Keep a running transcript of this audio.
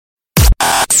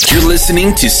You're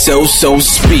listening to So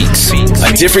Speaks,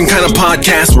 a different kind of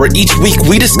podcast where each week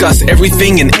we discuss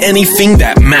everything and anything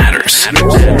that matters.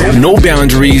 No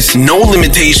boundaries, no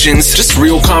limitations, just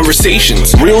real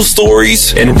conversations, real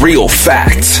stories, and real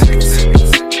facts.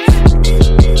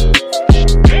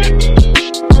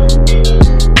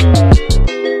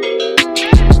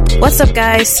 What's up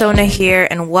guys, Sona here,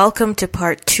 and welcome to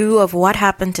part 2 of what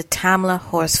happened to Tamla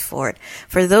Horsford.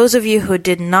 For those of you who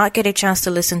did not get a chance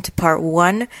to listen to part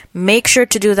 1, make sure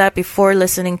to do that before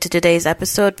listening to today's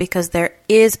episode because there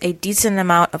is a decent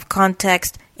amount of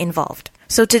context involved.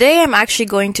 So today I'm actually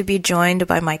going to be joined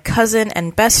by my cousin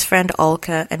and best friend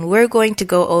Olka, and we're going to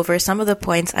go over some of the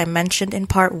points I mentioned in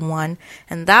part 1,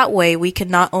 and that way we can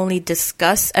not only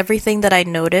discuss everything that I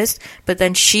noticed, but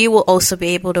then she will also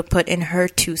be able to put in her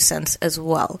 2 cents as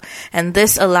well. And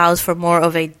this allows for more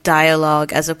of a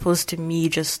dialogue as opposed to me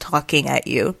just talking at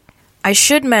you. I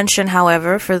should mention,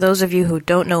 however, for those of you who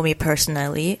don't know me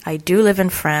personally, I do live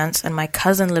in France and my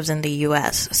cousin lives in the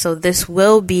US, so this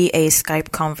will be a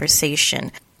Skype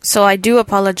conversation. So I do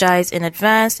apologize in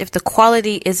advance if the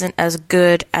quality isn't as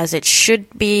good as it should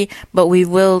be, but we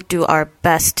will do our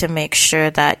best to make sure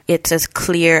that it's as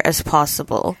clear as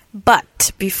possible.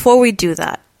 But before we do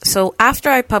that, so after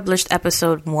I published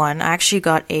episode 1, I actually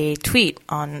got a tweet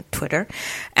on Twitter,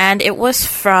 and it was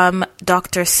from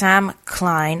Dr. Sam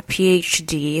Klein,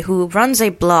 PhD, who runs a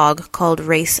blog called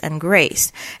Race and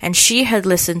Grace, and she had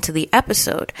listened to the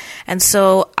episode. And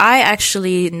so I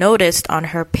actually noticed on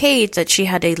her page that she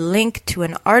had a link to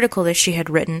an article that she had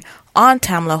written on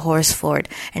Tamla Horsford,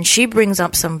 and she brings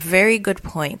up some very good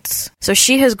points. So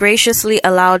she has graciously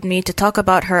allowed me to talk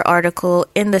about her article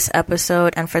in this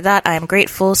episode, and for that I am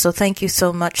grateful, so thank you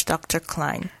so much, Dr.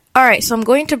 Klein. Alright, so I'm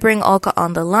going to bring Olka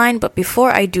on the line, but before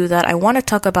I do that, I want to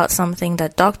talk about something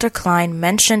that Dr. Klein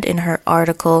mentioned in her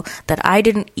article that I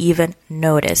didn't even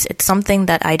notice. It's something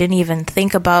that I didn't even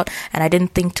think about, and I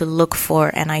didn't think to look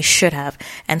for, and I should have.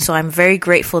 And so I'm very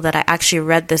grateful that I actually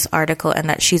read this article and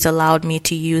that she's allowed me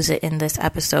to use it in this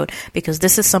episode, because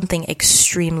this is something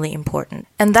extremely important.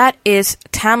 And that is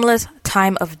Tamla's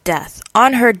time of death.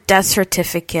 On her death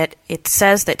certificate, it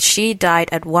says that she died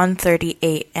at 1:30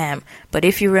 a.m. But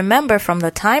if you remember from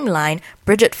the timeline,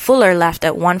 Bridget Fuller left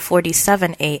at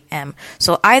 1:47 a.m.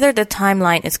 So either the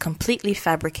timeline is completely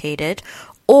fabricated,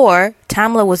 or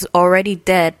Tamla was already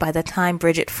dead by the time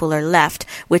Bridget Fuller left,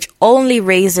 which only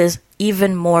raises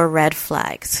even more red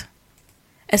flags.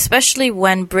 Especially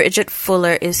when Bridget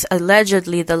Fuller is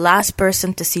allegedly the last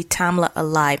person to see Tamla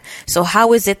alive. So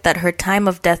how is it that her time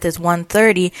of death is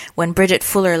 1:30 when Bridget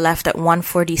Fuller left at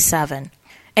 1:47?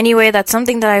 Anyway, that's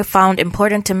something that I found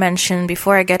important to mention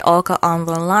before I get Olka on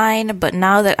the line, but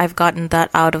now that I've gotten that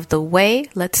out of the way,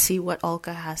 let's see what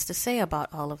Olka has to say about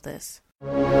all of this.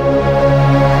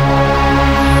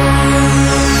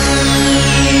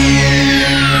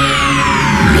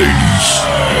 Ladies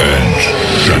and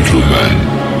gentlemen,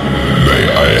 may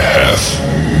I have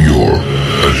your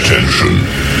attention,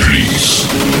 please?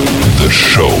 The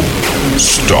show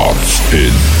starts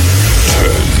in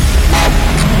 10,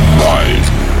 9,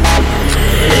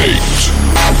 8,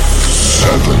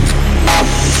 7,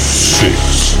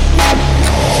 6,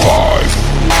 5,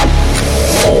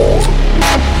 4,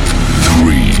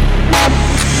 3,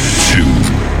 2,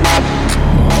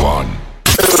 1.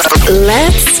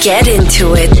 Let's get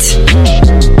into it.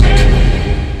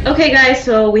 Okay guys,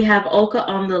 so we have Olka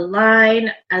on the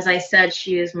line. As I said,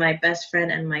 she is my best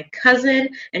friend and my cousin,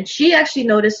 and she actually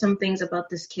noticed some things about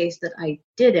this case that I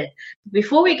didn't.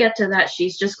 Before we get to that,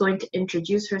 she's just going to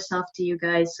introduce herself to you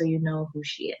guys so you know who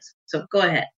she is. So go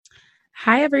ahead.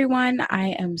 Hi, everyone. I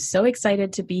am so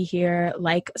excited to be here.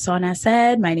 Like Sona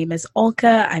said, my name is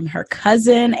Olka. I'm her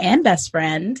cousin and best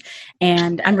friend,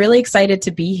 and I'm really excited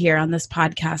to be here on this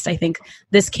podcast. I think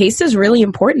this case is really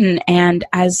important, and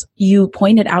as you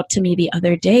pointed out to me the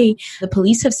other day, the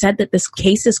police have said that this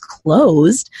case is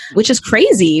closed, which is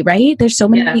crazy, right? There's so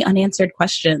many unanswered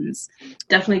questions.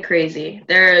 Definitely crazy.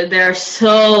 There are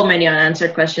so many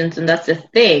unanswered questions, and that's the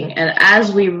thing. And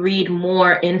as we read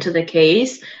more into the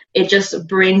case, it just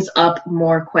brings up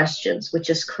more questions, which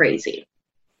is crazy.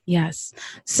 Yes.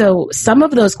 So some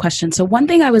of those questions. So one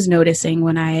thing I was noticing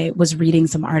when I was reading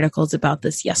some articles about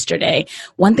this yesterday,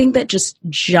 one thing that just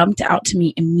jumped out to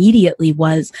me immediately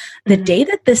was the day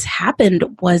that this happened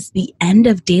was the end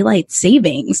of daylight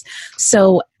savings.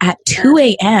 So at 2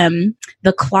 a.m.,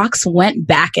 the clocks went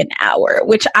back an hour,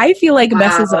 which I feel like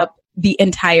messes up the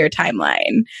entire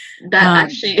timeline. That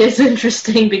actually is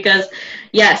interesting because,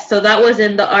 yes, so that was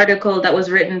in the article that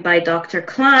was written by Dr.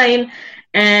 Klein.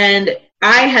 And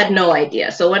I had no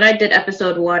idea. So when I did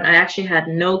episode 1, I actually had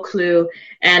no clue.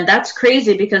 And that's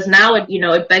crazy because now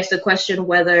it begs the question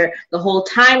whether the whole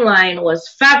timeline was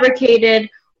fabricated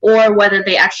or whether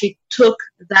they actually took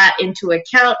that into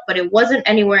account, but it wasn't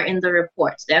anywhere in the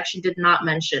reports. They actually did not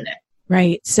mention it.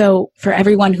 Right. So for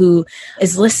everyone who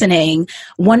is listening,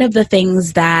 one of the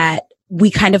things that we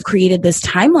kind of created this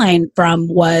timeline from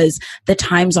was the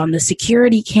times on the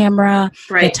security camera,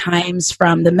 right, the times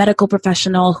from the medical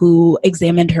professional who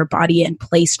examined her body and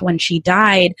placed when she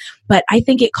died. But I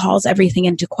think it calls everything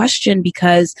into question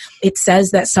because it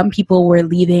says that some people were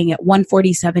leaving at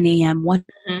 1:47 a.m.,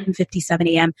 1:57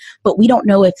 a.m., but we don't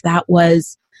know if that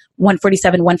was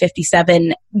 1:47,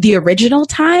 1:57, the original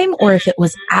time, or if it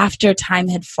was after time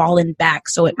had fallen back.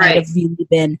 So it might have really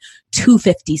been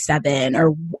 2:57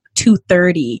 or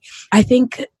 2:30. I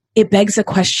think it begs a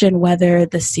question whether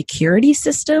the security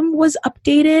system was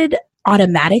updated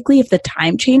automatically, if the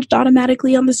time changed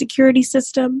automatically on the security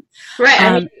system.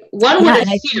 Right. One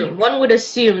would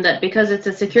assume that because it's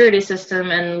a security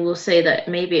system and we'll say that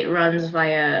maybe it runs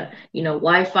via,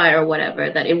 Wi-Fi or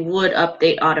whatever, that it would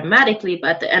update automatically.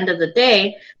 But at the end of the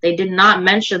day, they did not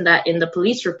mention that in the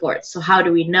police report. So how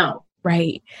do we know?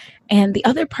 Right. And the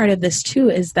other part of this too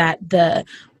is that the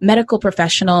medical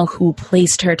professional who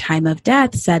placed her time of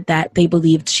death said that they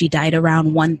believed she died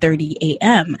around 1:30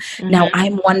 a.m. Now,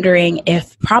 I'm wondering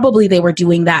if probably they were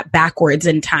doing that backwards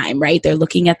in time, right? They're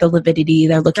looking at the lividity,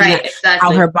 they're looking at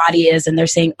how her body is, and they're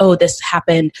saying, oh, this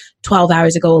happened 12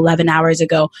 hours ago, 11 hours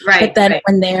ago. But then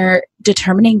when they're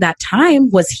determining that time,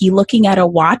 was he looking at a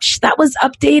watch that was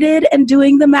updated and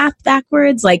doing the math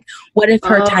backwards? Like, what if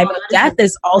her time of death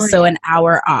is also an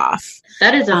hour off?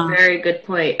 That is a very good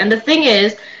point. And the thing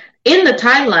is, in the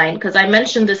timeline, because I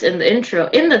mentioned this in the intro,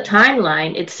 in the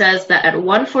timeline, it says that at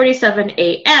 1:47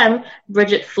 a.m.,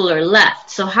 Bridget Fuller left.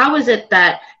 So how is it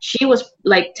that she was,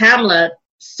 like Tamla,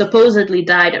 supposedly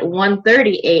died at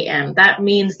 1:30 a.m.? That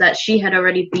means that she had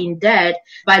already been dead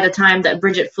by the time that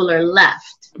Bridget Fuller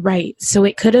left. Right. So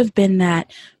it could have been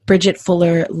that Bridget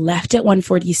Fuller left at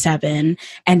 1:47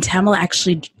 and Tamla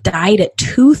actually died at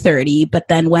 2:30, but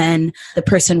then when the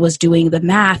person was doing the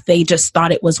math, they just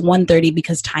thought it was 1:30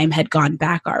 because time had gone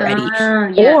back already.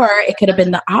 Or it could have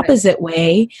been the opposite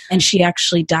way, and she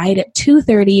actually died at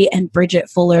 2:30 and Bridget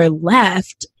Fuller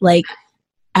left like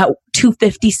at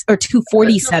 2:50 or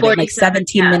 2:47, like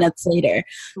 17 minutes later.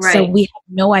 So we have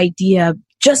no idea,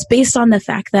 just based on the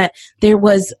fact that there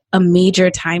was a major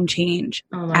time change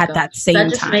at that same time.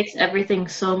 That just makes everything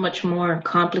so much more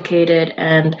complicated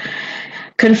and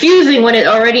confusing when it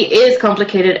already is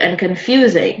complicated and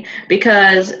confusing,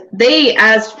 because they,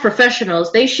 as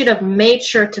professionals, they should have made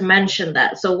sure to mention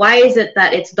that. So why is it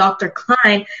that it's Dr.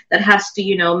 Klein that has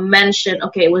to, mention,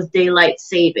 okay, it was daylight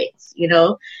savings,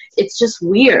 It's just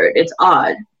weird. It's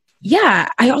odd. Yeah,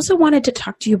 I also wanted to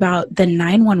talk to you about the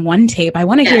 911 tape. I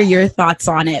want to hear your thoughts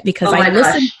on it because I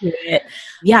listened to it.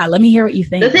 Yeah, let me hear what you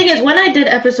think. The thing is, when I did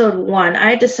episode 1,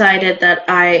 I decided that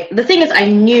I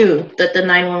knew that the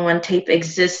 911 tape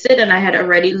existed and I had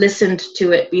already listened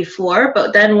to it before.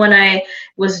 But then when I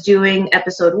was doing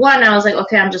episode 1, I was like,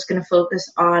 okay, I'm just going to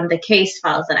focus on the case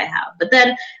files that I have. But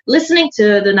then listening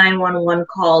to the 911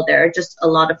 call, there are just a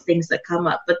lot of things that come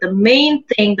up. But the main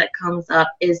thing that comes up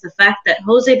is the fact that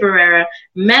Jose Barrera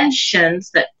mentions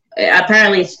that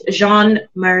apparently it's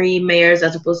Jean-Marie Meyers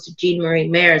as opposed to Jean-Marie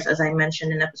Meyers, as I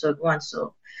mentioned in episode 1.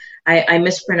 So I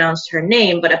mispronounced her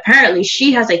name, but apparently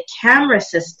she has a camera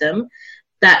system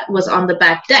that was on the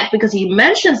back deck, because he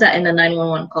mentions that in the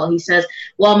 911 call. He says,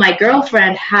 well, my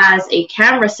girlfriend has a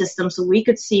camera system so we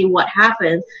could see what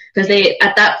happened, because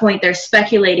at that point they're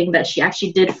speculating that she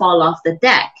actually did fall off the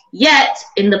deck. Yet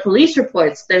in the police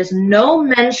reports, there's no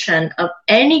mention of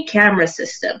any camera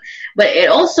system. But it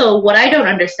also, what I don't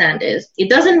understand is,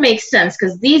 it doesn't make sense,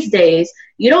 because these days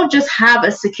you don't just have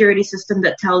a security system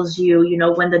that tells you,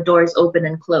 when the door is open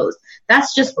and closed.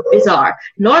 That's just bizarre.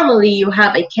 Normally you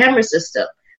have a camera system,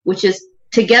 which is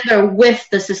together with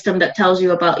the system that tells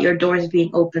you about your doors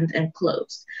being opened and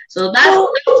closed. So that's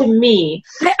to me.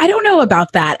 I don't know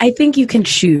about that. I think you can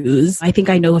choose. I think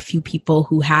I know a few people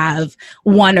who have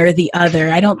one or the other.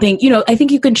 I don't think, I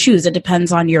think you can choose. It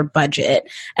depends on your budget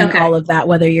and all of that,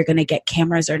 whether you're going to get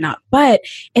cameras or not. But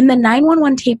in the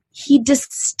 911 tape, he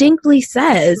distinctly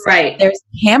says there's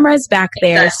cameras back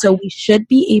there, so we should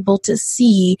be able to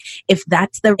see if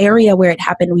that's the area where it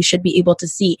happened. We should be able to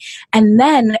see. And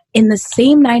then in the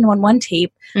same 911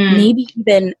 tape, maybe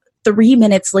even 3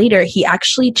 minutes later, he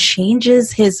actually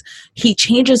changes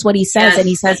what he says, and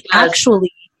he says,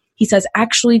 actually, he says,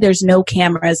 actually, there's no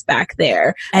cameras back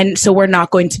there. And so we're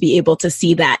not going to be able to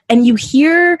see that. And you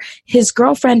hear his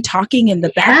girlfriend talking in the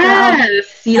background.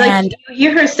 Yes. You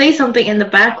hear her say something in the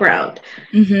background.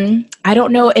 Mm-hmm. I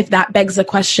don't know if that begs the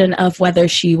question of whether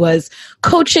she was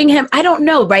coaching him. I don't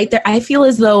know, right? There, I feel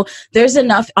as though there's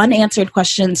enough unanswered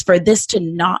questions for this to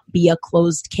not be a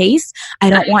closed case. I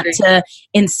don't want to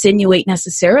insinuate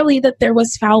necessarily that there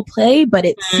was foul play, but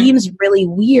it seems really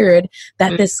weird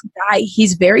that this guy,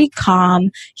 he's very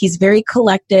calm, he's very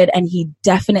collected, and he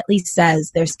definitely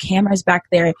says there's cameras back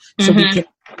there so we can see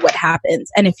what happens.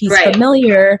 And if he's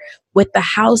familiar with the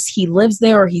house, he lives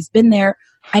there or he's been there,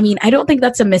 I mean, I don't think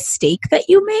that's a mistake that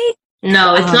you make.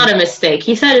 No, it's not a mistake.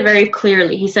 He said it very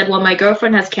clearly. He said, well, my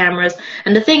girlfriend has cameras.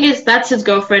 And the thing is, that's his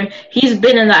girlfriend. He's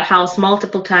been in that house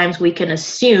multiple times, we can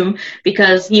assume,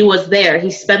 because he was there.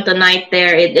 He spent the night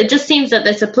there. It just seems that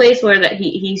it's a place where that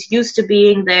he's used to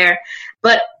being there.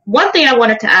 But one thing I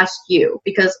wanted to ask you,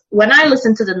 because when I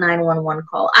listened to the 911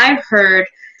 call, I heard,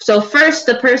 so first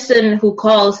the person who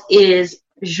calls is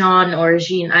Jean,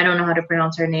 I don't know how to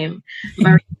pronounce her name,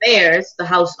 Marie Mayers, the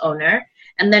house owner.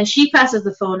 And then she passes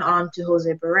the phone on to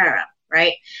Jose Barrera,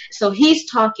 right? So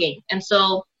he's talking. And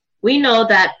so we know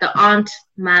that the aunt,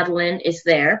 Madeline, is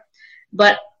there.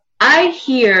 But I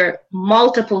hear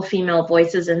multiple female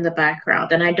voices in the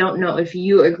background. And I don't know if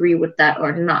you agree with that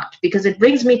or not, because it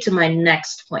brings me to my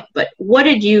next point. But what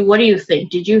do you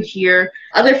think? Did you hear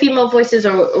other female voices,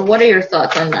 or what are your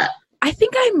thoughts on that? I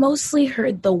think I mostly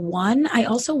heard the one. I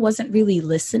also wasn't really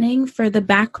listening for the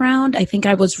background. I think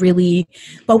I was really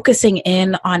focusing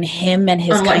in on him and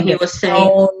his kind of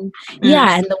tone.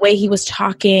 Yeah, and the way he was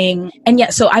talking. And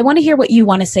yeah, so I want to hear what you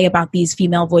want to say about these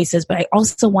female voices, but I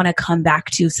also want to come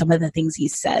back to some of the things he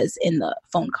says in the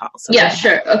phone call. So yeah,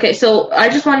 sure. Okay, so I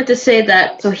just wanted to say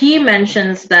that, so he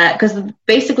mentions that, because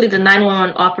basically the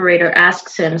 911 operator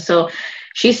asks him, so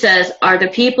she says, are the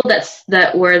people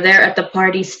that were there at the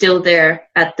party still there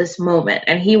at this moment?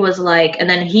 And he was like, and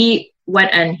then he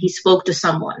went and he spoke to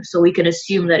someone. So we can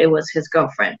assume that it was his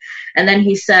girlfriend. And then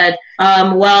he said,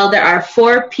 well, there are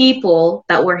 4 people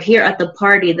that were here at the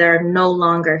party that are no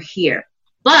longer here.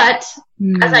 But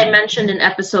as I mentioned in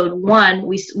episode 1,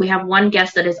 we have one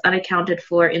guest that is unaccounted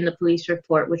for in the police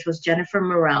report, which was Jennifer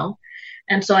Morel.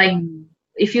 And so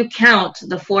if you count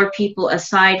the 4 people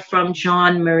aside from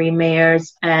John, Marie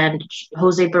Mayers, and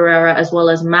Jose Barrera, as well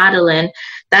as Madeline,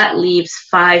 that leaves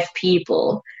 5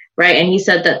 people, right? And he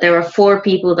said that there were 4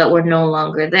 people that were no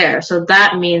longer there. So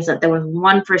that means that there was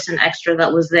 1 person extra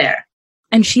that was there.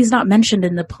 And she's not mentioned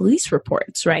in the police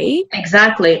reports, right?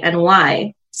 Exactly. And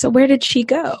why? So where did she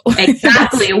go?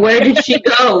 Exactly. Where did she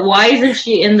go? Why isn't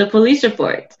she in the police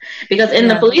reports? Because in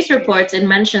the police reports, it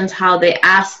mentions how they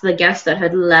asked the guests that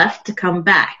had left to come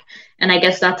back. And I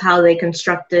guess that's how they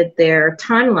constructed their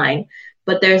timeline.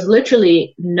 But there's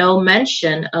literally no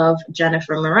mention of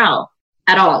Jennifer Morel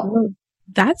at all. Oh,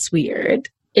 that's weird.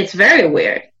 It's very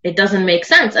weird. It doesn't make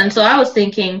sense. And so I was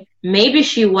thinking, maybe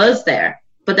she was there.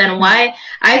 But then why?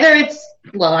 Either it's,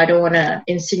 well, I don't want to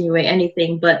insinuate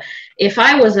anything, but if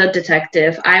I was a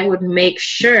detective, I would make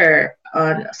sure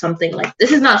on something like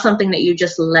this is not something that you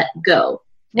just let go.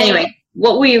 Anyway,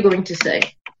 what were you going to say?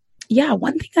 Yeah,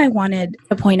 one thing I wanted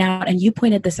to point out, and you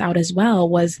pointed this out as well,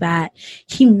 was that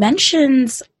he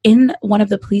mentions in one of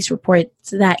the police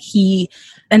reports that he,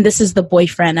 and this is the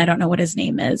boyfriend, I don't know what his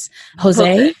name is,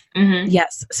 Jose. Mm-hmm.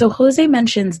 Yes. So Jose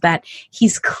mentions that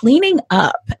he's cleaning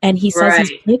up, and he says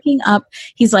he's picking up,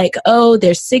 he's like, oh,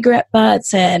 there's cigarette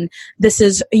butts, and this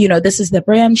is the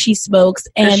brand she smokes.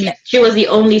 And she was the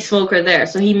only smoker there.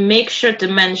 So he makes sure to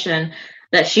mention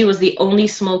that she was the only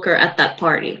smoker at that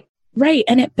party. Right.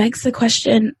 And it begs the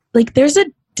question, like, there's a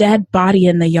dead body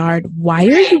in the yard. Why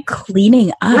are you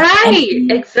cleaning up? Right.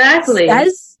 Exactly.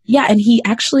 And he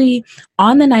actually,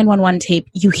 on the 911 tape,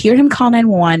 you hear him call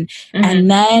 911,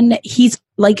 and then he's,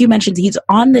 like you mentioned, he's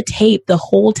on the tape the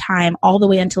whole time, all the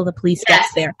way until the police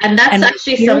gets there. And that's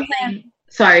actually something,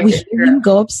 sorry. We hear him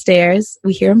go upstairs,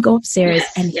 and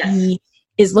he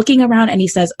is looking around, and he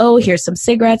says, oh, here's some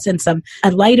cigarettes and a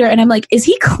lighter. And I'm like, is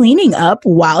he cleaning up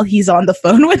while he's on the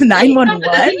phone with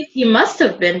 911? He must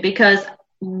have been, because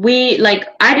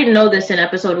I didn't know this in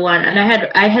episode 1, and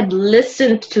I had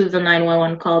listened to the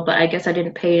 911 call, but I guess I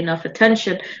didn't pay enough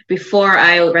attention before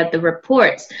I read the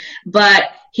reports. But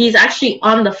he's actually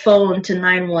on the phone to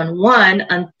 911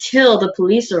 until the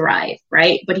police arrive,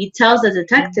 right? But he tells the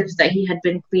detectives that he had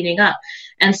been cleaning up.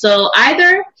 And so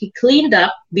either he cleaned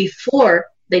up before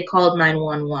they called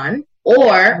 911,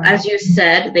 or, as you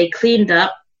said, he cleaned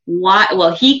up while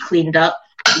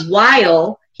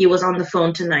he was on the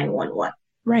phone to 911.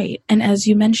 Right. And as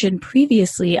you mentioned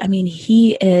previously, I mean,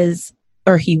 he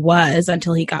was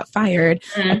until he got fired,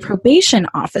 a probation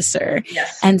officer.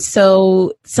 Yes. And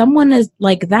so someone is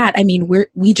like that. I mean,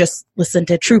 we just listen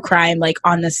to true crime, like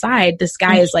on the side. This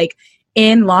guy is like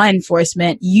in law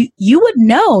enforcement. You would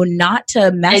know not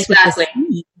to mess with the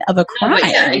scene of a crime.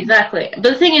 Yeah, exactly. But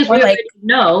the thing is, we already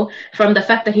know from the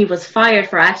fact that he was fired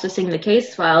for accessing the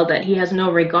case file that he has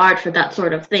no regard for that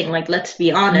sort of thing. Like, let's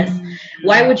be honest.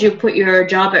 Why would you put your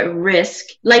job at risk?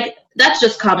 Like, that's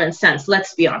just common sense.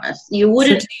 Let's be honest. You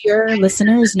wouldn't. So do your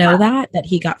listeners know that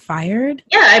he got fired?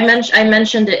 Yeah, I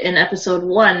mentioned it in episode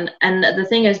 1, and the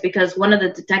thing is, because one of the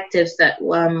detectives that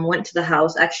went to the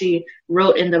house actually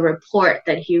wrote in the report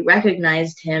that he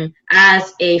recognized him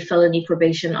as a felony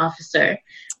probation officer,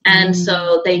 and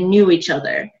so they knew each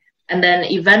other. And then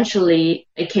eventually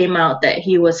it came out that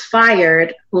he was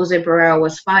fired. Jose Barrera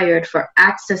was fired for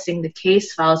accessing the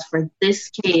case files for this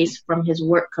case from his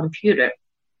work computer.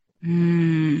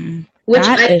 Which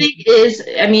I think is,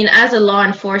 I mean, as a law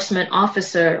enforcement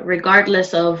officer,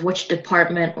 regardless of which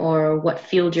department or what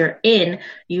field you're in,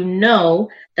 you know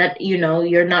that,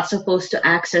 you're not supposed to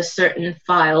access certain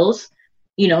files,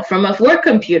 from a work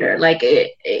computer. Like,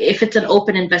 if it's an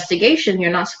open investigation,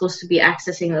 you're not supposed to be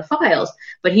accessing the files.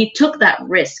 But he took that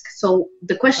risk. So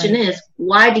the question is,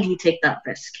 why did he take that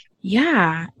risk?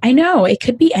 Yeah, I know. It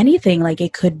could be anything. Like,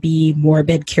 it could be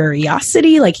morbid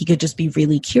curiosity. Like, he could just be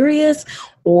really curious,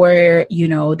 or,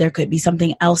 there could be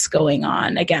something else going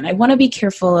on. Again, I want to be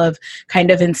careful of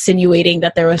kind of insinuating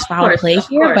that there was foul play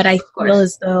here, but I feel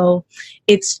as though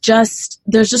there's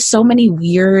just so many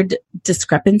weird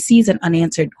discrepancies and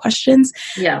unanswered questions.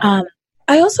 Yeah.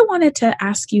 I also wanted to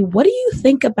ask you, what do you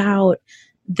think about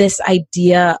this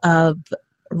idea of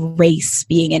race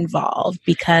being involved?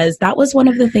 Because that was one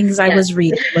of the things I was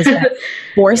reading, was that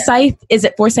Forsyth, is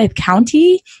it Forsyth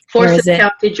County? Forsyth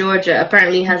County, Georgia,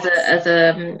 apparently has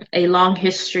a long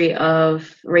history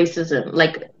of racism.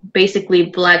 Like, basically,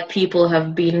 Black people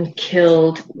have been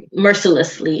killed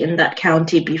mercilessly in that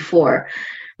county before.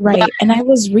 Right. And I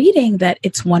was reading that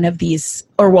it's one of these,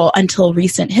 until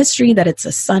recent history, that it's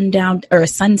a sundown or a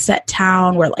sunset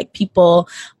town where, like, people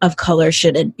of color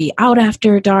shouldn't be out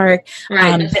after dark.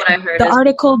 Right. That's what I heard. The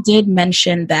article did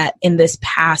mention that in this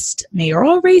past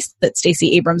mayoral race that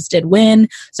Stacey Abrams did win.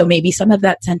 So maybe some of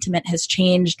that sentiment has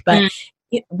changed. But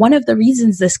one of the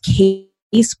reasons this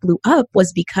case blew up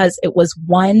was because it was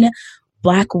one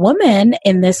Black woman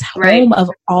in this home of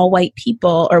all white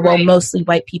people, or mostly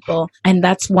white people. And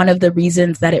that's one of the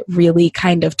reasons that it really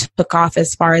kind of took off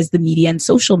as far as the media and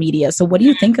social media. So what do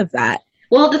you think of that?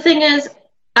 Well, the thing is,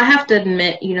 I have to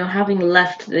admit, having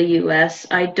left the US,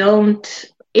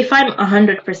 if I'm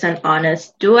 100%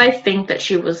 honest, do I think that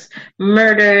she was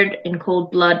murdered in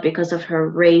cold blood because of her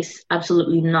race?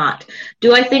 Absolutely not.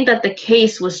 Do I think that the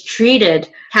case was treated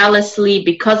callously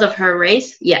because of her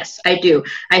race? Yes, I do.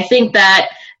 I think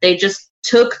that they just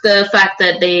took the fact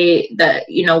that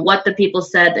what the people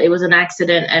said, it was an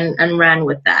accident, and ran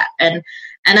with that. And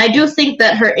I do think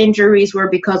that her injuries were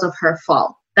because of her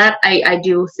fall. That I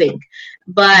do think.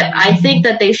 But I think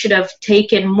that they should have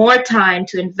taken more time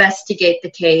to investigate the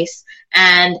case.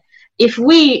 And if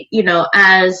we,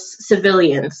 as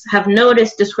civilians have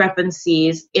noticed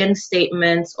discrepancies in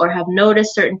statements or have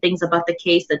noticed certain things about the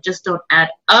case that just don't add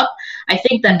up, I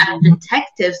think that as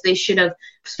detectives, they should have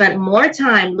spent more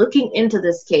time looking into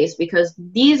this case, because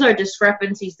these are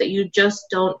discrepancies that you just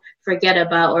don't forget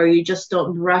about, or you just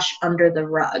don't brush under the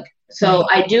rug. So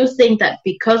I do think that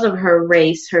because of her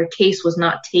race, her case was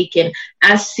not taken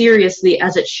as seriously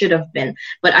as it should have been.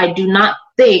 But I do not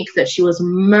think that she was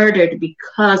murdered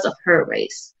because of her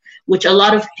race, which a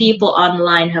lot of people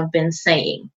online have been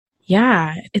saying.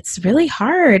 Yeah, it's really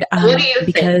hard. What do you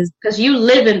think? Because you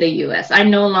live in the U.S. I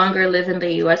no longer live in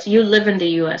the U.S. You live in the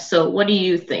U.S. So what do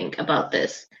you think about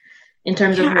this in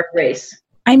terms of her race?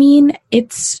 I mean,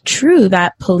 it's true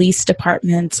that police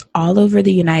departments all over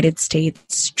the United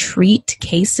States treat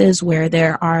cases where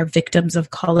there are victims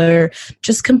of color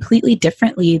just completely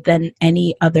differently than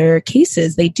any other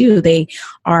cases. They do. They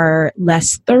are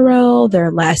less thorough.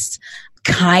 They're less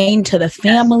kind to the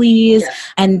families,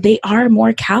 and they are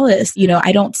more callous.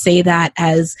 I don't say that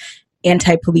as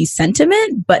anti-police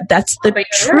sentiment, but that's the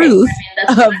truth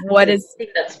of what is.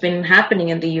 That's been happening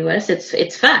in the U.S.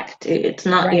 It's fact. It's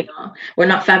not, we're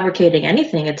not fabricating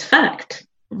anything. It's fact.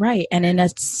 Right. And in a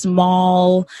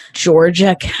small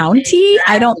Georgia county,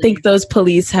 I don't think those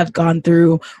police have gone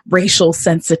through racial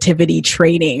sensitivity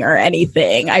training or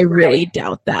anything. I really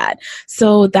doubt that.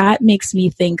 So that makes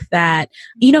me think that,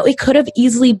 it could have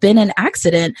easily been an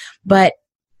accident, but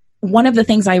one of the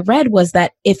things I read was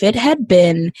that if it had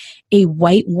been a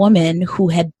white woman who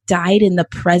had died in the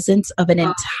presence of an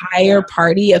entire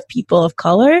party of people of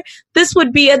color, this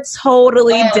would be a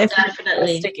totally different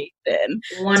investigation.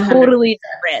 100%. Totally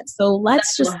different. So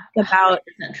let's just think about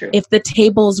if the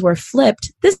tables were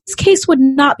flipped, this case would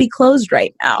not be closed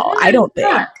right now. I don't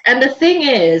think. And the thing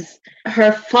is,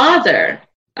 her father,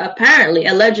 apparently,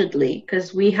 allegedly,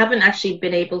 because we haven't actually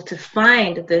been able to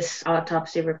find this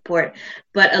autopsy report,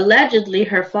 but allegedly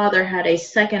her father had a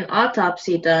second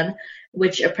autopsy done,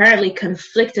 which apparently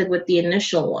conflicted with the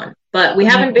initial one. But we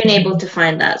haven't been able to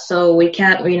find that, so we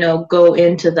can't, go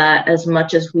into that as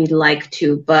much as we'd like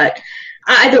to. But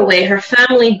either way, her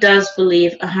family does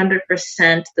believe 100%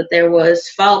 that there was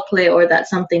foul play or that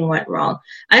something went wrong.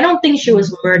 I don't think she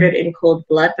was murdered in cold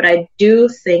blood, but I do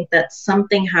think that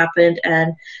something happened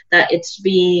and that it's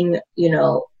being,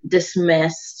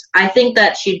 dismissed. I think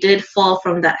that she did fall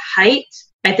from that height.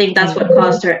 I think that's what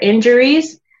caused her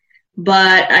injuries.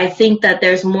 But I think that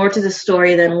there's more to the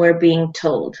story than we're being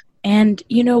told. And,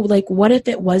 what if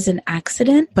it was an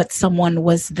accident, but someone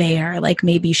was there? Like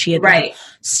maybe she had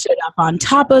stood up on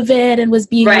top of it and was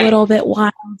being a little bit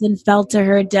wild and fell to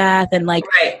her death and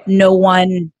no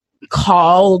one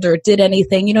called or did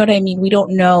anything. You know what I mean? We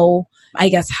don't know, I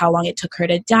guess, how long it took her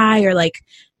to die or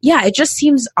it just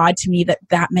seems odd to me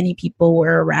that many people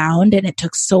were around and it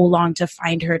took so long to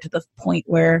find her to the point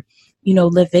where,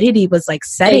 lividity was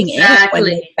setting in when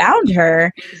they found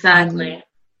her. Exactly.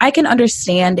 I can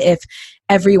understand if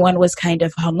everyone was kind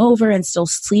of hungover and still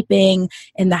sleeping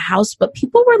in the house, but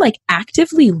people were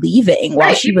actively leaving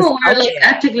while she was out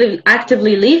there.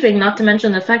 actively leaving, not to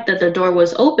mention the fact that the door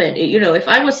was open. If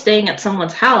I was staying at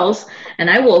someone's house and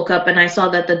I woke up and I saw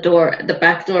that the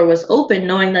back door was open,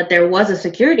 knowing that there was a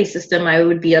security system, I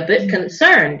would be a bit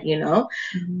concerned, You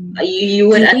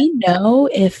would. Do we know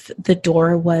if the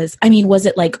door was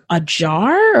it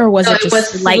ajar or was it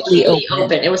just slightly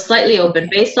open? It was slightly open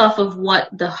based off of what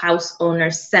the house owner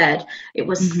said. It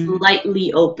was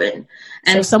slightly open.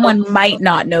 And so someone might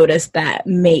not notice that,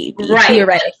 maybe,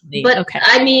 theoretically. But,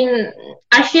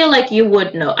 I feel like you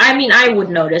would know. I would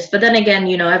notice, but then again,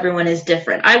 everyone is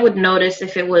different. I would notice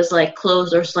if it was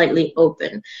closed or slightly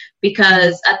open,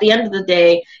 because at the end of the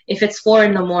day, if it's 4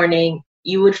 a.m,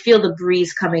 you would feel the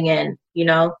breeze coming in,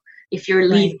 if you're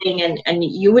leaving and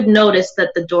you would notice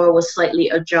that the door was slightly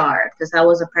ajar, because that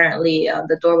was apparently,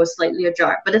 the door was slightly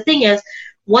ajar. But the thing is,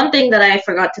 one thing that I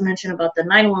forgot to mention about the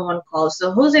 911 call.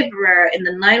 So Jose Barrera in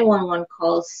the 911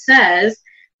 call says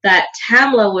that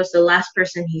Tamla was the last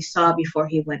person he saw before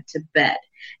he went to bed.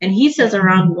 And he says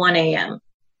around 1 a.m.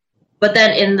 But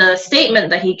then in the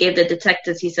statement that he gave the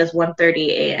detectives, he says 1:30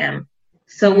 a.m.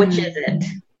 So which is it?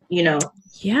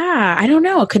 Yeah, I don't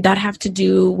know. Could that have to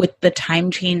do with the time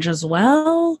change as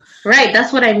well? Right,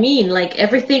 that's what I mean.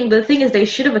 Everything, the thing is they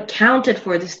should have accounted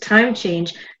for this time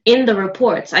change in the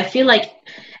reports. I feel like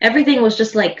everything was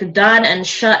just done and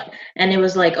shut and it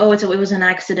was it was an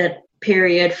accident,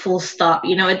 period, full stop.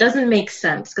 It doesn't make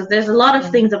sense because there's a lot of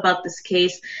things about this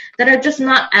case that are just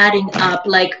not adding up.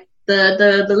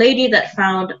 The lady that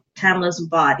found Tamla's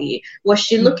body, was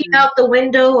she looking out the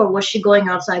window or was she going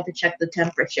outside to check the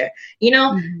temperature?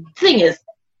 The thing is,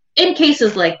 in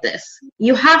cases like this,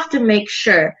 you have to make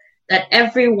sure that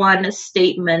everyone's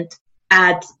statement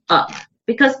adds up,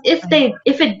 because if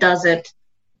it doesn't,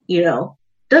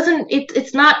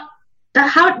 it's not that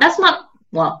how that's not.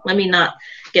 Well, let me not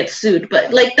get sued,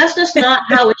 but that's just not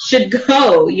how it should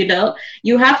go.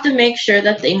 You have to make sure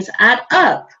that things add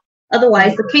up.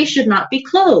 Otherwise, the case should not be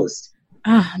closed.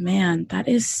 Oh, man, that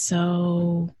is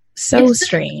so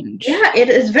strange. Yeah, it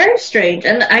is very strange.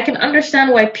 And I can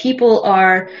understand why people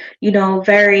are,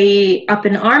 very up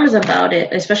in arms about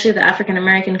it, especially the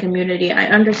African-American community. I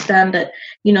understand that,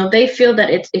 they feel that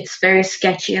it's very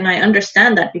sketchy. And I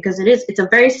understand that because it's a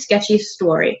very sketchy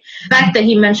story. The fact that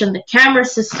he mentioned the camera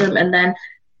system and then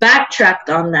backtracked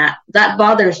on that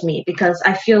bothers me because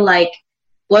I feel like,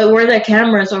 were there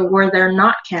cameras or were there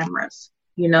not cameras,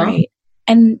 Right.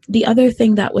 And the other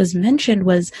thing that was mentioned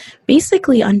was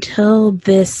basically until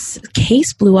this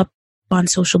case blew up on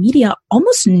social media,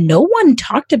 almost no one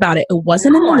talked about it. It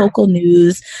wasn't in the local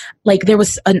news. There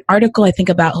was an article, I think,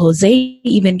 about Jose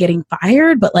even getting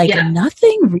fired, but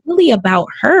nothing really about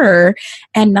her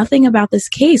and nothing about this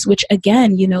case, which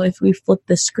again, if we flip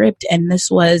the script and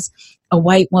this was a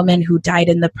white woman who died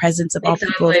in the presence of all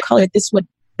people of color,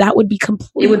 that would be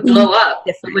completely... It would blow up.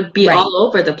 Different. It would be all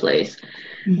over the place.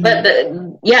 Mm-hmm. But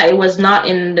it was not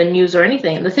in the news or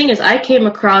anything. The thing is, I came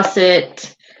across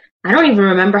it... I don't even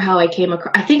remember how I came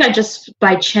across... I think I just,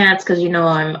 by chance, because,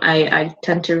 I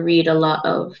tend to read a lot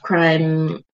of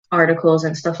crime articles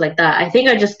and stuff like that. I think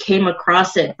I just came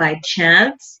across it by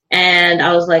chance and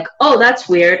I was like, oh, that's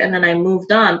weird. And then I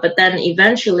moved on. But then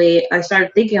eventually I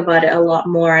started thinking about it a lot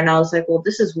more and I was like, well,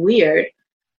 this is weird.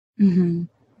 Mm-hmm.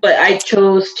 But I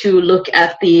chose to look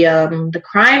at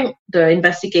the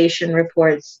investigation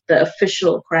reports, the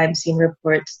official crime scene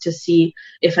reports to see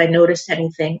if I noticed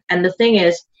anything. And the thing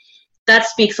is, that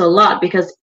speaks a lot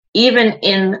because even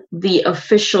in the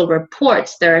official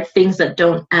reports, there are things that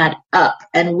don't add up.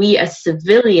 And we as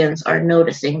civilians are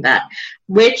noticing that,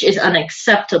 which is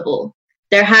unacceptable.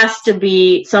 There has to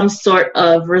be some sort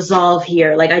of resolve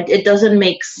here. Like, it doesn't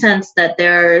make sense that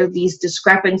there are these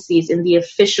discrepancies in the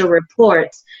official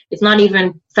reports. It's not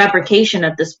even fabrication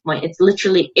at this point. It's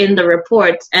literally in the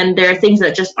reports. And there are things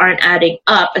that just aren't adding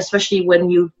up, especially when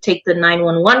you take the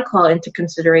 911 call into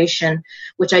consideration,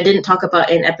 which I didn't talk about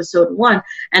in episode 1.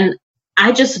 And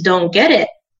I just don't get it.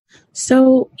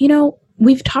 So,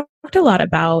 we've talked a lot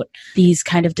about these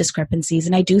kind of discrepancies,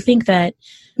 and I do think that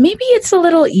maybe it's a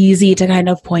little easy to kind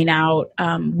of point out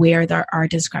where there are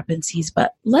discrepancies,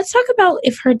 but let's talk about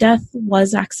if her death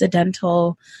was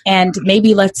accidental, and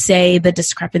maybe let's say the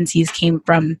discrepancies came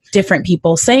from different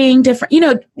people saying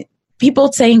different,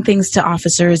 people saying things to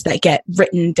officers that get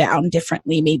written down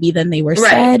differently maybe than they were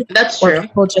said. That's true. Or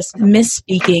people just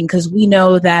misspeaking, because we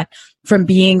know that from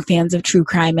being fans of true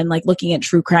crime and like looking at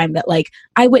true crime that like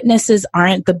eyewitnesses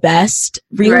aren't the best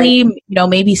really. Right.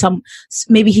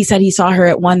 Maybe he said he saw her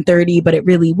at 1:30 but it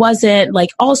really wasn't.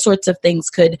 Like, all sorts of things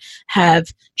could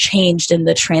have changed in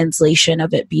the translation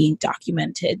of it being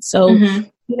documented. So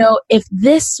if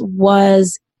this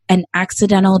was an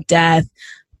accidental death,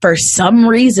 for some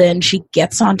reason she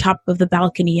gets on top of the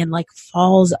balcony and like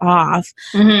falls off.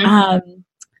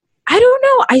 I don't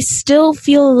know. I still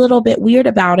feel a little bit weird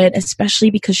about it, especially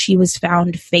because she was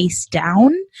found face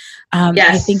down.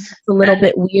 Yes. I think it's a little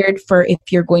bit weird for if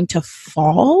you're going to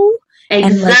fall.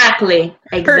 Exactly. And,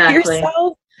 like, hurt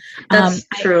yourself. That's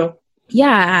true.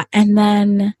 And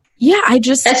then,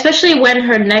 especially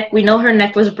when we know her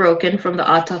neck was broken from the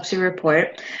autopsy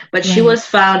report, but she was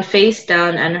found face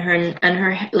down and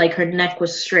her neck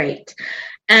was straight.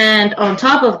 And on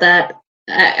top of that,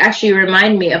 actually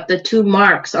remind me of the 2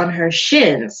 marks on her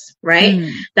shins,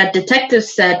 right? That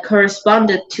detectives said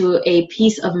corresponded to a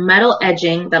piece of metal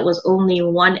edging that was only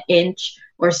 1 inch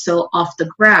or so off the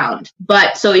ground.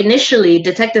 But so initially,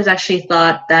 detectives actually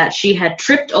thought that she had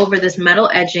tripped over this metal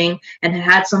edging and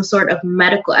had some sort of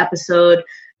medical episode,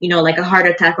 like a heart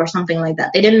attack or something like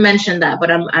that. They didn't mention that,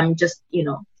 but I'm just,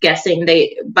 guessing.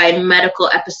 By medical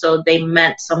episode, they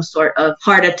meant some sort of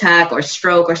heart attack or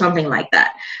stroke or something like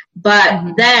that.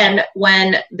 But then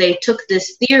when they took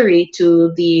this theory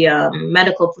to the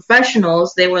medical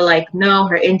professionals, they were like, no,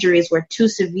 her injuries were too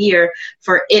severe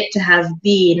for it to have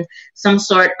been some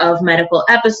sort of medical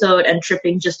episode and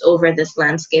tripping just over this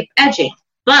landscape edging.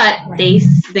 But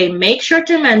they make sure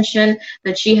to mention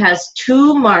that she has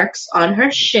 2 marks on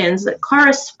her shins that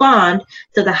correspond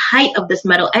to the height of this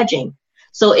metal edging.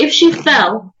 So if she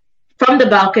fell from the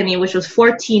balcony, which was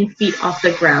 14 feet off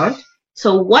the ground,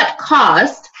 so what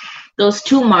caused those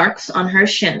 2 marks on her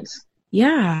shins?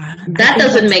 Yeah. That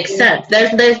doesn't make sense.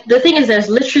 The thing is, there's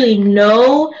literally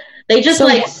they just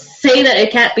say that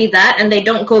it can't be that and they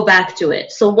don't go back to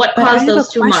it. So what caused those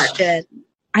 2 marks?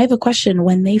 I have a question.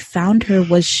 When they found her,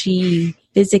 was she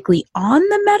physically on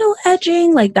the metal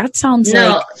edging? Like, that sounds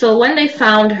No. So when they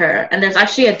found her, and there's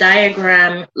actually a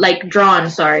diagram drawn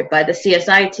by the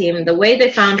CSI team, the way they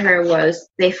found her was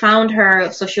they found her,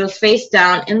 so she was face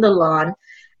down in the lawn,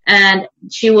 and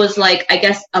she was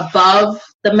above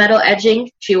the metal edging.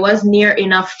 She was near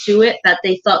enough to it that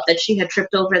they thought that she had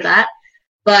tripped over that,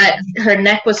 but her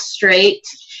neck was straight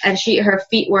and her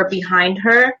feet were behind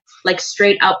her,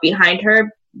 straight out behind her.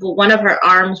 One of her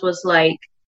arms was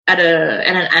at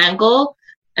an angle,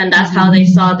 and that's how they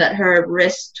saw that her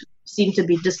wrist seemed to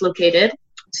be dislocated.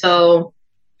 So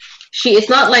it's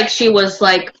not like she was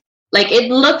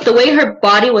it looked, the way her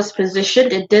body was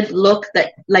positioned, it did look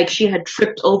that she had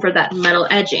tripped over that metal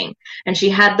edging, and she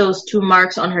had those 2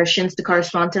 marks on her shins to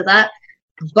correspond to that.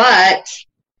 But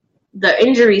the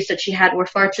injuries that she had were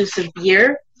far too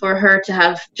severe for her to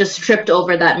have just tripped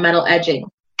over that metal edging.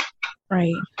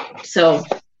 Right. So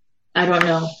I don't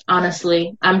know.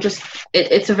 Honestly,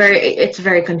 it's a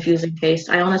very confusing case.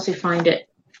 I honestly find it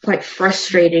quite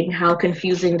frustrating how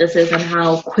confusing this is and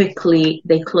how quickly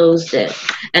they closed it.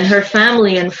 And her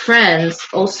family and friends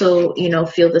also,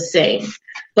 feel the same.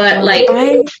 But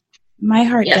my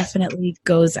heart definitely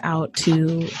goes out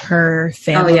to her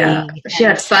family. Oh yeah. She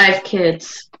had 5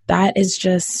 kids. That is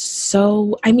just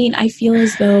so, I feel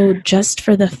as though just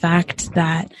for the fact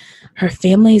that her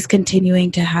family is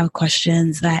continuing to have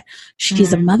questions, that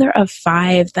she's a mother of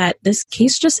 5, that this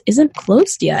case just isn't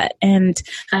closed yet. And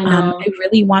I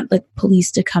really want the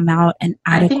police to come out and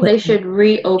adequately I think they should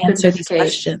reopen this case.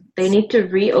 Questions. They need to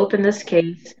reopen this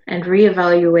case and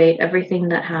reevaluate everything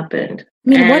that happened. I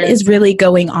mean, what is really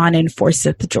going on in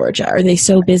Forsyth, Georgia? Are they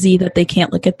so busy that they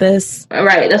can't look at this?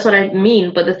 Right, that's what I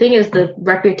mean. But the thing is, the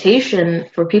reputation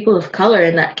for people of color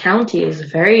in that county is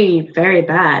very, very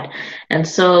bad. And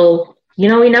so,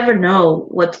 we never know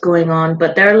what's going on.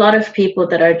 But there are a lot of people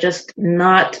that are just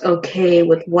not okay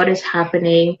with what is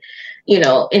happening,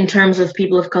 in terms of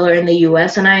people of color in the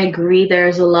U.S. And I agree,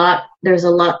 there's a lot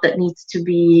that needs to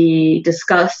be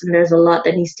discussed, and there's a lot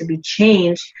that needs to be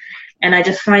changed. And I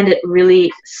just find it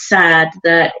really sad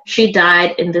that she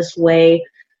died in this way,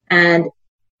 and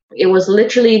it was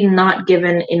literally not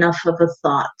given enough of a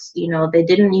thought. They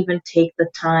didn't even take the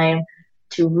time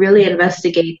to really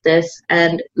investigate this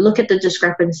and look at the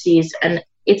discrepancies. And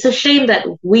it's a shame that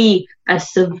we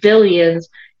as civilians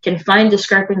can find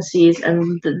discrepancies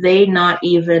and they not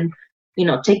even,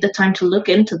 take the time to look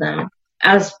into them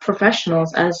as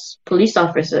professionals, as police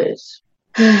officers.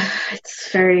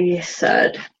 It's very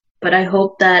sad. But I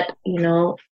hope that,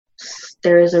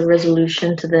 there is a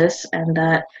resolution to this, and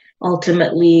that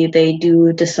ultimately they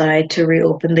do decide to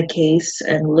reopen the case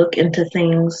and look into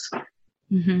things.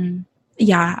 Mm-hmm.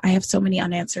 Yeah, I have so many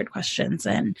unanswered questions,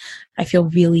 and I feel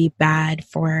really bad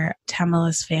for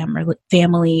Tamala's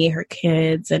family, her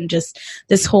kids, and just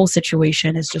this whole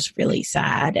situation is just really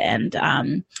sad. And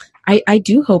I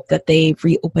do hope that they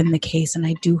reopen the case, and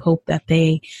I do hope that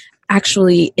they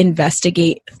actually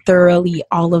investigate thoroughly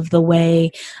all of the way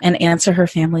and answer her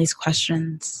family's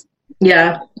questions.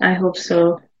 Yeah, I hope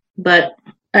so. But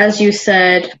as you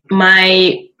said,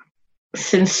 my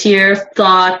sincere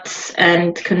thoughts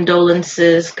and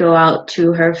condolences go out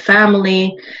to her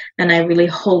family, and I really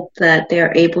hope that they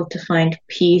are able to find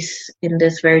peace in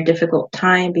this very difficult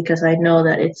time, because I know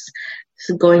that it's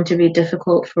going to be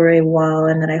difficult for a while,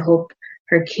 and that I hope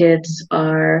her kids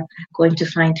are going to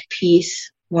find peace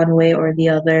one way or the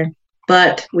other.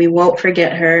 But we won't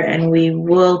forget her, and we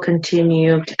will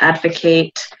continue to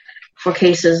advocate for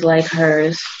cases like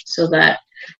hers so that,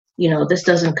 this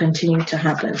doesn't continue to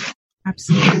happen.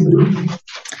 Absolutely.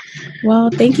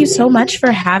 Well, thank you so much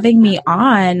for having me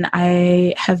on.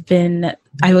 I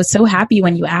was so happy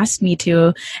when you asked me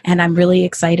to, and I'm really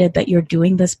excited that you're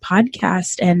doing this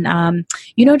podcast and,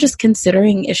 just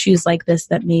considering issues like this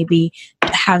that maybe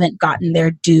haven't gotten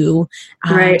their due.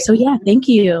 Right. So yeah, thank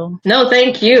you. No,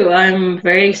 thank you. I'm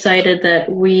very excited that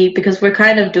because we're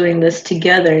kind of doing this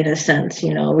together in a sense,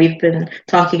 we've been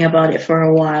talking about it for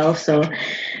a while. So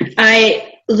I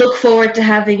look forward to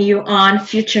having you on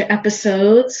future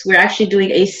episodes. We're actually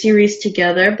doing a series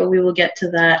together, but we will get to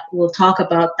that. We'll talk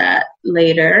about that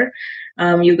later.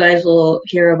 You guys will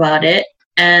hear about it.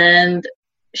 And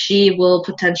she will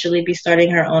potentially be starting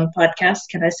her own podcast.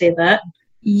 Can I say that?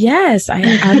 Yes,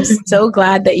 I'm so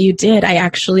glad that you did. I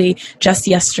actually just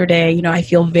yesterday, I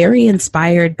feel very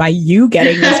inspired by you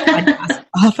getting this podcast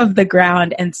off of the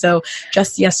ground. And so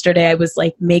just yesterday, I was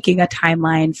making a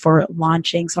timeline for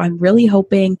launching. So I'm really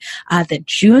hoping that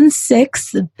June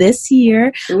 6th this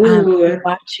year, we're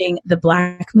watching the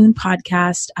Black Moon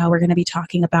podcast. We're going to be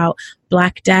talking about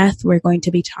Black Death. We're going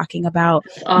to be talking about,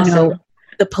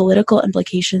 the political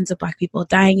implications of Black people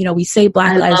dying. We say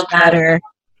Black Lives Matter.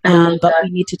 But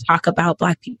we need to talk about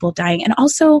Black people dying. And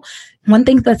also one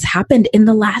thing that's happened in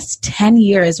the last 10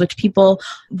 years, which people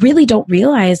really don't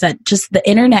realize, that just the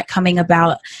internet coming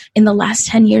about in the last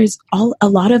 10 years, a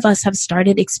lot of us have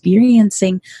started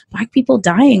experiencing Black people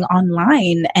dying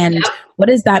online. And what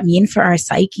does that mean for our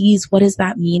psyches? What does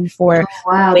that mean for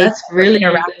that's really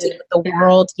interacting with the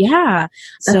world? Yeah.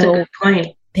 That's a good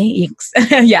point. Thanks.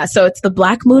 Yeah, so it's the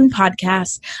Black Moon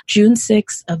podcast, June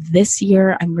 6th of this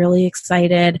year. I'm really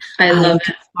excited. I love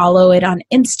it. Follow it on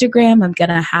Instagram. I'm going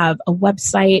to have a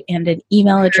website and an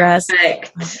email address.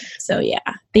 Perfect. So yeah,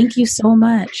 thank you so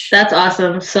much. That's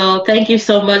awesome. So thank you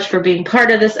so much for being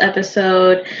part of this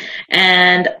episode.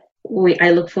 And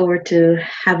I look forward to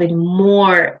having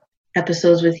more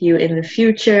episodes with you in the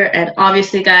future. And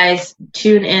obviously, guys,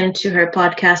 tune in to her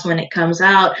podcast when it comes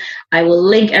out. I will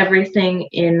link everything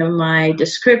in my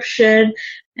description.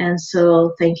 And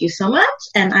so thank you so much.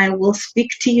 And I will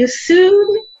speak to you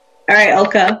soon. All right,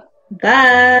 Olka.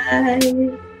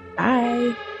 Bye.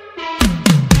 Bye.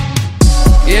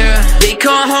 Yeah, they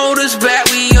can't hold us back.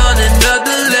 We on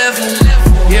another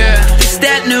level. Yeah, it's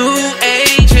that new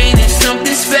age. Ain't it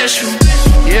something special?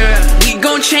 Yeah, we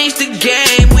gon' change the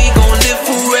game. We gon' live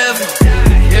forever.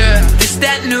 Yeah, it's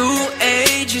that new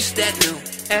age. It's that new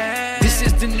age. This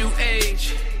is the new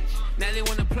age. Now they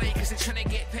wanna play cause they tryna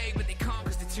get paid, but they